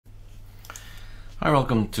Hi,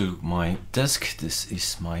 welcome to my desk. This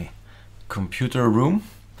is my computer room.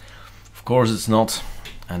 Of course, it's not.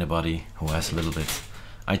 Anybody who has a little bit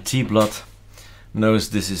IT blood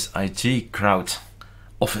knows this is IT crowd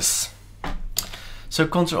office. So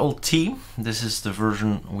Ctrl T, this is the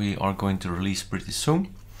version we are going to release pretty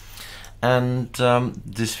soon. And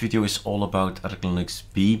this video is all about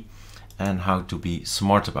ArcoLinuxB and how to be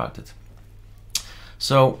smart about it.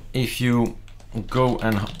 So if you go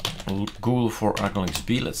and Google for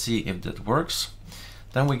ArcoLinuxB, let's see if that works.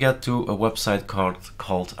 Then we get to a website called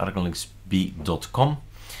ArcoLinuxB.com,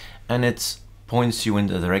 and it points you in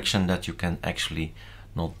the direction that you can actually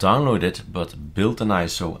not download it, but build an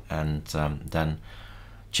ISO and then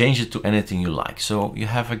change it to anything you like. So you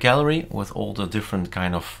have a gallery with all the different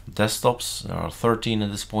kind of desktops. There are 13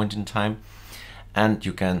 at this point in time, and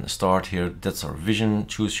you can start here. That's our vision.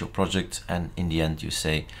 Choose your project, and in the end you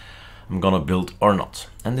say I'm gonna build or not.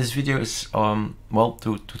 And this video is well,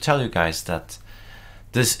 to tell you guys that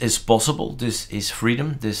this is possible. This is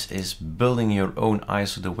freedom. This is building your own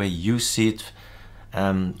ISO the way you see it,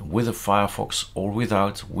 with a Firefox or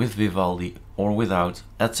without, with Vivaldi or without,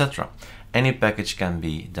 etc. Any package can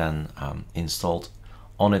be then installed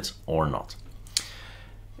on it or not.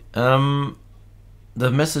 The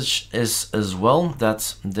message is as well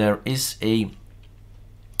that there is a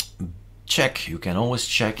check. You can always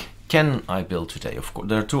check, can I build today? Of course,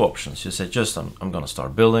 there are two options. You say just I'm gonna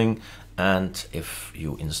start building, and if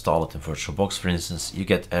you install it in VirtualBox, for instance, you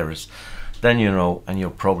get errors. Then you know, and you're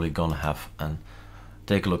probably gonna have and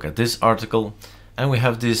take a look at this article. And we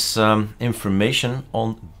have this information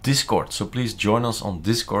on Discord. So please join us on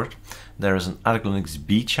Discord. There is an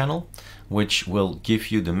ArcoLinuxB channel which will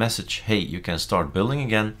give you the message, hey, you can start building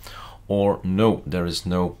again, or no, there is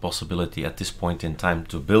no possibility at this point in time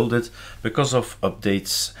to build it because of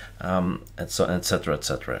updates, etc,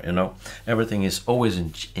 etc. You know, everything is always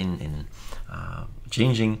in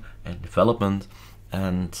changing and development,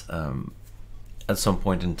 and at some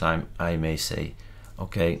point in time I may say,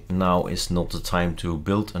 okay, now is not the time to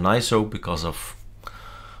build an ISO because of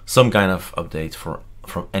some kind of update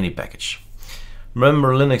from any package.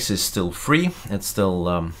 Remember, Linux is still free. It's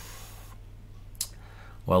still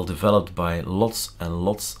well developed by lots and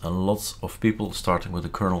lots and lots of people, starting with the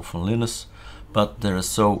kernel from Linux, but there is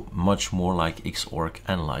so much more like Xorg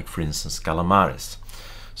and like, for instance, Calamares.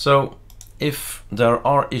 So if there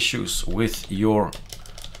are issues with your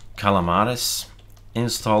Calamares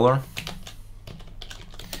installer,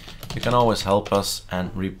 you can always help us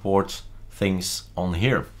and report things on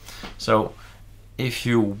here. So if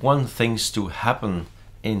you want things to happen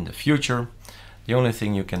in the future, the only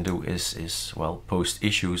thing you can do is well, post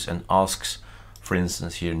issues and asks, for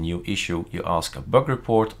instance here, new issue, you ask a bug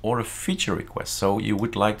report or a feature request. So you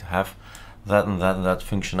would like to have that and that and that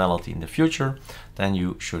functionality in the future, then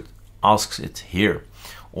you should ask it here.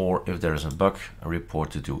 Or if there is a bug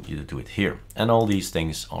report to do, you do it here. And all these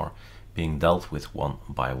things are being dealt with one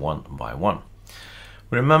by one by one.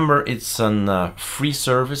 Remember, it's a free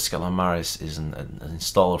service. Calamares is an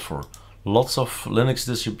installer for lots of Linux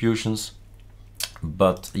distributions,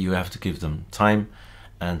 but you have to give them time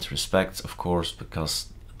and respect, of course,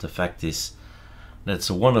 because the fact is that it's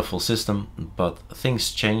a wonderful system, but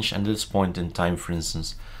things change. And at this point in time, for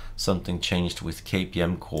instance, something changed with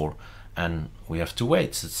KPM core, and we have to wait.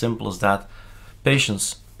 It's as simple as that.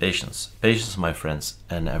 Patience, patience, patience, my friends,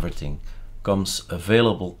 and everything comes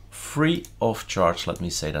available free of charge. Let me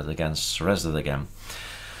say that again, stress it again.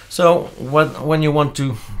 So when you want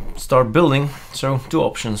to start building, so two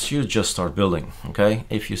options, you just start building, okay?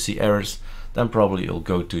 If you see errors, then probably you'll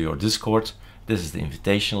go to your Discord. This is the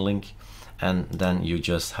invitation link, and then you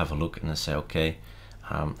just have a look and say, okay,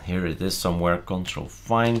 here it is somewhere, Control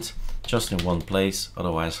find, just in one place,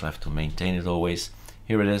 otherwise I have to maintain it always.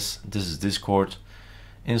 Here it is, this is Discord.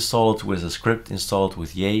 Install it with a script, install it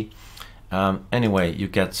with Yay. Anyway, you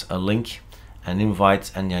get a link, an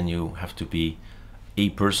invite, and then you have to be a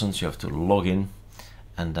person, so you have to log in,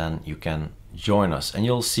 and then you can join us. And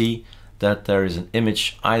you'll see that there is an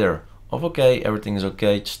image either of, okay, everything is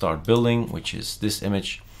okay to start building, which is this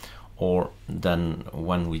image, or then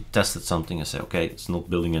when we tested something and say, okay, it's not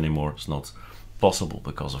building anymore, it's not possible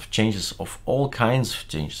because of changes, of all kinds of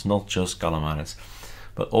changes, not just Calamares,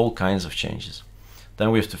 but all kinds of changes.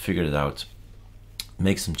 Then we have to figure it out,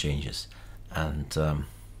 make some changes, and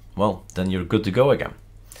well, then you're good to go again.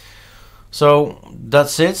 So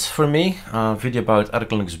that's it for me, video about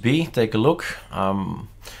ArcoLinuxB. Take a look.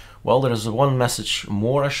 Well, there is one message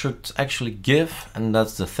more I should actually give, and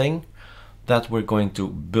that's the thing, that we're going to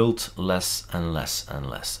build less and less and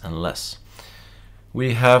less and less.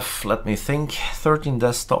 We have, let me think, 13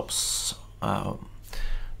 desktops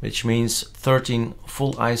which means 13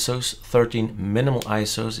 full ISOs, 13 minimal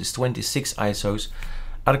ISOs is 26 ISOs,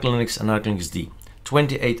 ArcoLinux and ArcoLinuxD.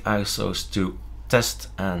 28 ISOs to test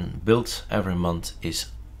and build every month is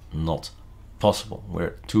not possible.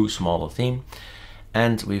 We're too small a team,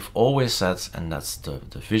 and we've always said, and that's the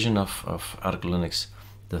vision of ArcoLinux,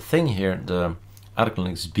 the thing here, the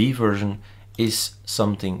ArcoLinuxB version is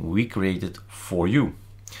something we created for you.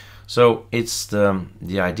 So it's the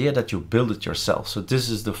idea that you build it yourself. So this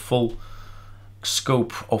is the full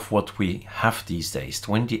scope of what we have these days,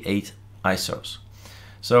 28 ISOs.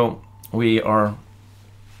 So we'll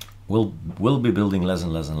be building less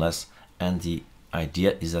and less and less, and the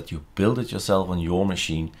idea is that you build it yourself on your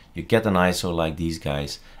machine, you get an ISO like these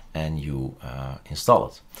guys, and you install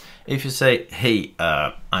it. If you say, hey,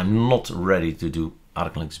 I'm not ready to do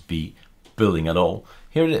ArcoLinuxB building at all,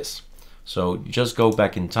 here it is. So just go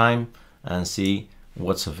back in time and see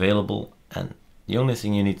what's available, and the only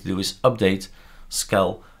thing you need to do is update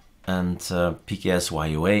Scale and PKS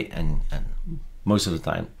YOA, and most of the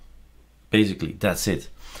time, basically that's it.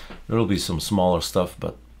 There will be some smaller stuff,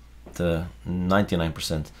 but the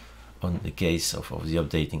 99% on the case of the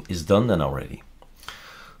updating is done then already.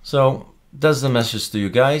 So that's the message to you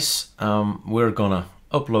guys. We're gonna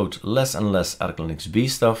upload less and less ArcoLinuxB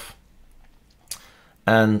stuff,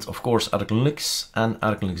 and of course ArcoLinux and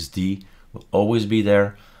ArcoLinuxD will always be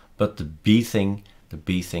there, but the B thing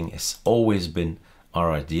has always been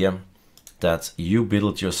our idea, that you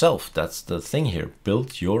build it yourself. That's the thing here,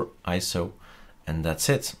 build your ISO, and that's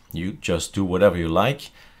it. You just do whatever you like,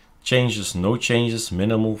 changes, no changes,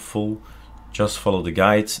 minimal, full, just follow the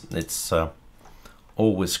guide. It's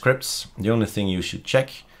all with scripts. The only thing you should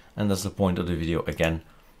check, and that's the point of the video again,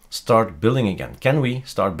 start building again. Can we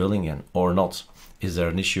start building again or not? Is there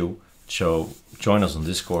an issue? So join us on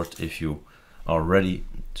Discord if you are ready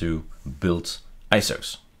to build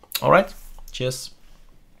ISOs. All right, cheers.